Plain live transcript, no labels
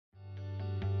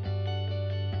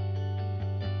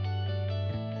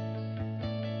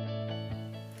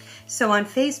So on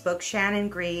Facebook, Shannon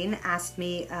Green asked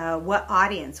me what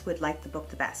audience would like the book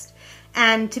the best.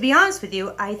 And to be honest with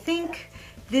you, I think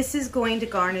this is going to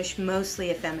garnish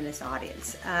mostly a feminist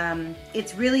audience.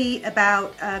 It's really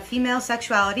about female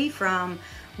sexuality from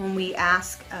when we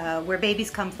ask where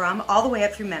babies come from all the way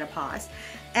up through menopause.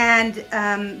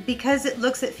 And because it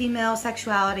looks at female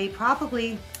sexuality,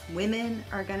 probably women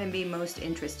are going to be most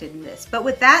interested in this. But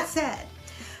with that said,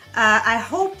 I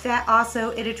hope that also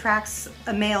it attracts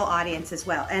a male audience as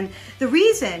well. And the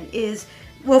reason is,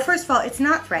 well, first of all, it's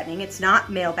not threatening. It's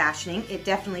not male bashing. It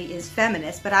definitely is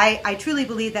feminist. But I truly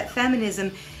believe that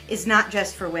feminism is not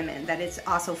just for women, that it's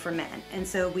also for men. And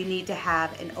so we need to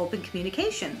have an open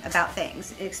communication about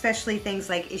things, especially things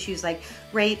like issues like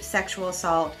rape, sexual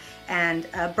assault, and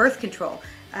birth control.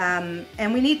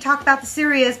 And we need to talk about the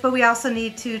serious, but we also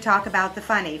need to talk about the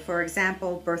funny. For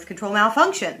example, birth control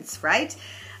malfunctions, right?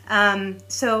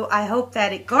 So I hope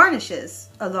that it garnishes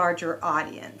a larger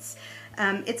audience.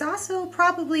 It's also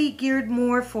probably geared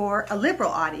more for a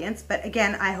liberal audience, but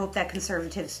again, I hope that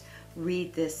conservatives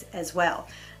read this as well.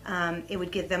 It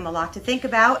would give them a lot to think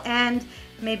about and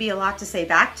maybe a lot to say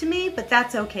back to me, but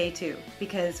that's okay too,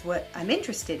 because what I'm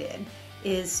interested in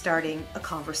is starting a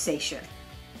conversation.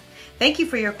 Thank you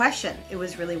for your question. It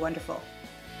was really wonderful.